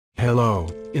Hello,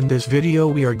 in this video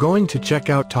we are going to check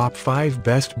out top 5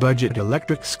 best budget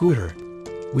electric scooter.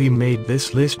 We made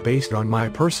this list based on my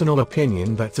personal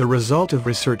opinion that's a result of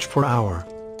research for our.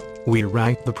 We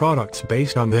ranked the products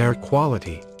based on their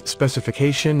quality,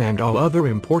 specification and all other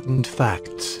important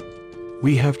facts.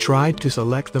 We have tried to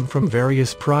select them from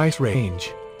various price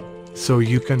range, so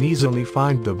you can easily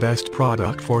find the best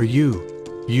product for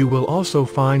you. You will also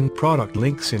find product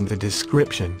links in the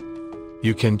description.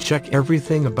 You can check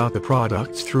everything about the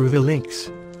products through the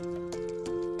links.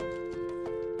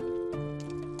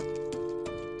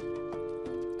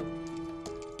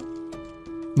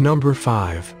 Number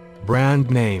 5. Brand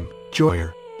name,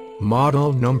 Joyer.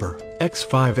 Model number,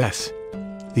 X5S.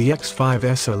 The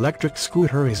X5S electric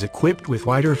scooter is equipped with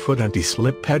wider foot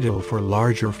anti-slip pedal for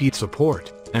larger feet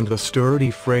support, and the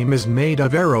sturdy frame is made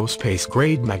of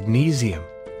aerospace-grade magnesium,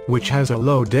 which has a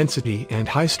low density and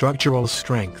high structural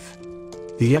strength.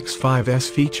 The X5S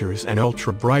features an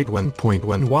ultra-bright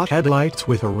 1.1 watt headlights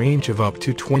with a range of up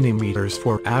to 20 meters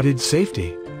for added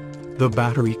safety. The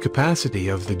battery capacity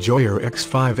of the Joyer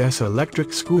X5S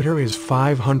electric scooter is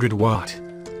 500 watt.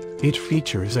 It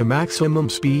features a maximum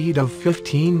speed of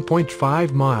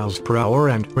 15.5 miles per hour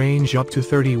and range up to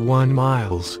 31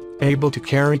 miles, able to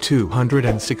carry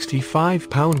 265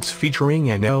 pounds,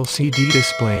 featuring an LCD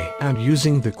display and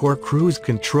using the core cruise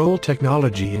control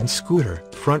technology in scooter.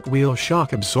 Front-wheel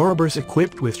shock absorbers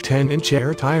equipped with 10-inch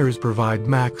air tires provide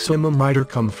maximum rider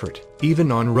comfort,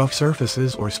 even on rough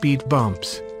surfaces or speed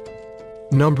bumps.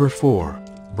 Number 4.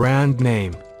 Brand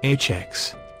name,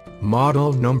 HX.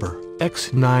 Model number,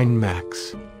 X9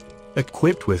 Max.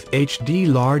 Equipped with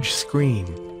HD large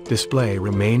screen, display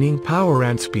remaining power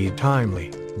and speed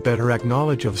timely, better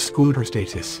acknowledge of scooter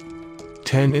status.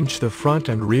 10-inch The front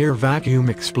and rear vacuum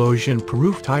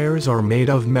explosion-proof tires are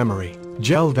made of memory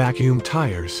gel vacuum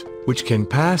tires, which can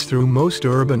pass through most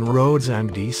urban roads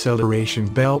and deceleration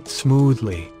belts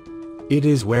smoothly. It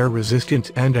is wear-resistant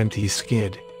and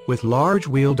anti-skid, with large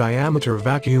wheel diameter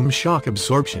vacuum shock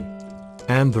absorption.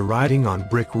 And the riding on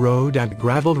brick road and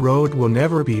gravel road will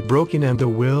never be broken and the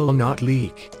will not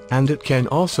leak, and it can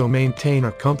also maintain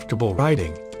a comfortable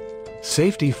riding.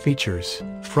 Safety features,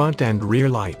 front and rear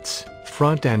lights,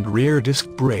 front and rear disc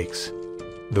brakes.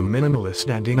 The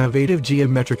minimalist and innovative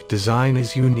geometric design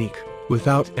is unique,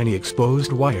 without any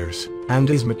exposed wires, and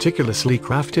is meticulously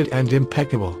crafted and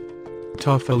impeccable.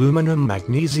 Tough aluminum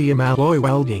magnesium alloy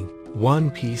welding,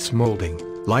 one-piece molding,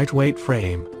 lightweight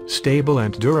frame, stable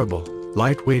and durable,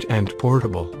 lightweight and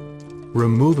portable.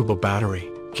 Removable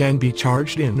battery, can be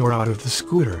charged in or out of the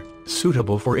scooter,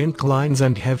 suitable for inclines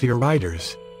and heavier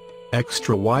riders.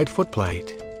 Extra wide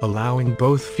footplate, allowing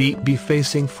both feet be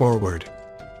facing forward.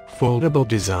 Foldable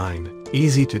design,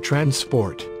 easy to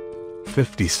transport.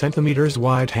 50 centimeters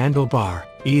wide handlebar,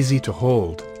 easy to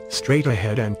hold, straight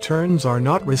ahead and turns are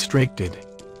not restricted.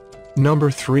 Number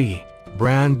 3.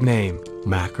 Brand name,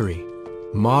 Macquarie.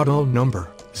 Model number,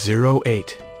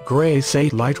 08. Grace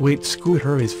 8 lightweight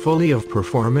scooter is fully of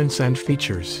performance and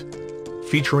features.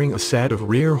 Featuring a set of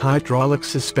rear hydraulic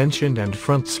suspension and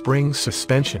front spring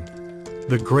suspension.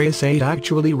 The Grace 8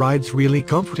 actually rides really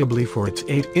comfortably for its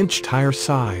 8-inch tire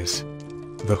size.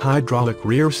 The hydraulic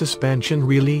rear suspension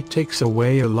really takes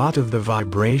away a lot of the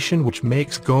vibration, which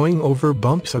makes going over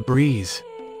bumps a breeze.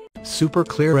 Super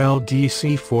clear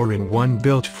LDC 4-in-1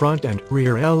 built front and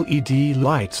rear LED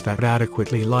lights that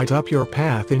adequately light up your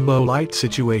path in low light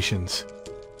situations.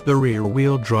 The rear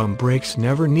wheel drum brakes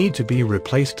never need to be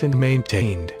replaced and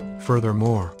maintained.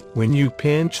 Furthermore, when you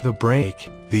pinch the brake,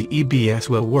 the EBS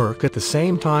will work at the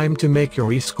same time to make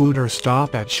your e-scooter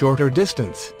stop at shorter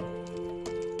distance.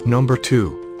 Number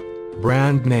 2.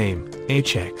 Brand name,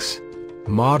 HX.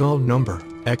 Model number,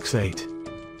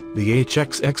 X8. The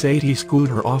HX X8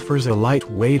 e-scooter offers a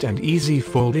lightweight and easy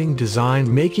folding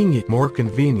design, making it more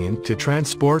convenient to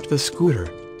transport the scooter.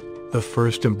 The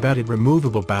first embedded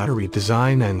removable battery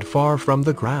design and far from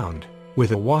the ground,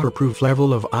 with a waterproof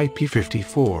level of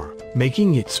IP54,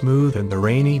 making it smooth in the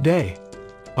rainy day.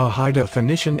 A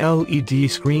high-definition LED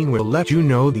screen will let you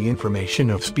know the information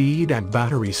of speed and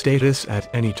battery status at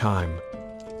any time.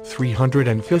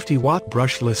 350-watt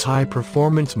brushless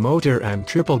high-performance motor and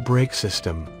triple brake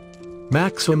system.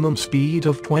 Maximum speed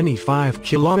of 25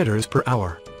 km per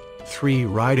hour. 3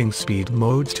 riding speed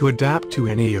modes to adapt to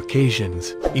any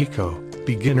occasions: Eco,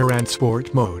 Beginner and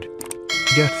Sport mode.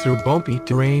 Get through bumpy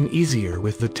terrain easier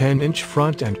with the 10-inch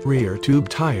front and rear tube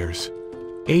tires.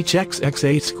 HX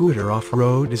X8 scooter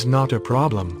off-road is not a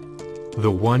problem.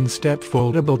 The one-step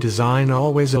foldable design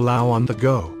always allow on the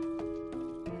go.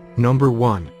 Number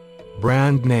 1.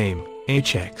 Brand name,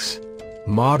 HX.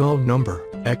 Model number,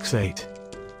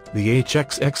 X8. The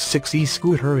HXX6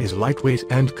 e-scooter is lightweight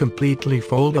and completely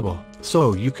foldable,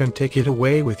 so you can take it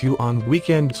away with you on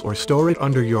weekends or store it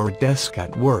under your desk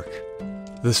at work.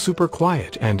 The super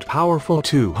quiet and powerful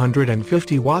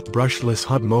 250-watt brushless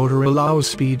hub motor allows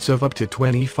speeds of up to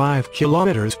 25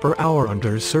 km/h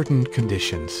under certain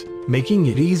conditions, making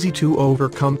it easy to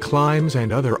overcome climbs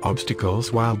and other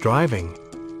obstacles while driving.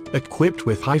 Equipped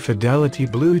with high-fidelity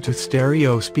Bluetooth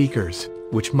stereo speakers,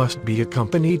 which must be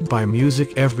accompanied by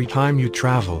music every time you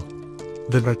travel.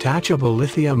 The detachable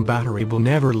lithium battery will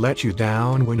never let you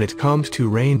down when it comes to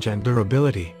range and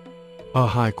durability. A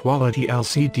high-quality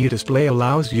LCD display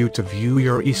allows you to view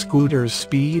your e-scooter's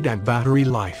speed and battery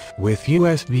life. With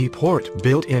USB port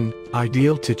built in,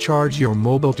 ideal to charge your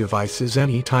mobile devices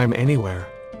anytime anywhere.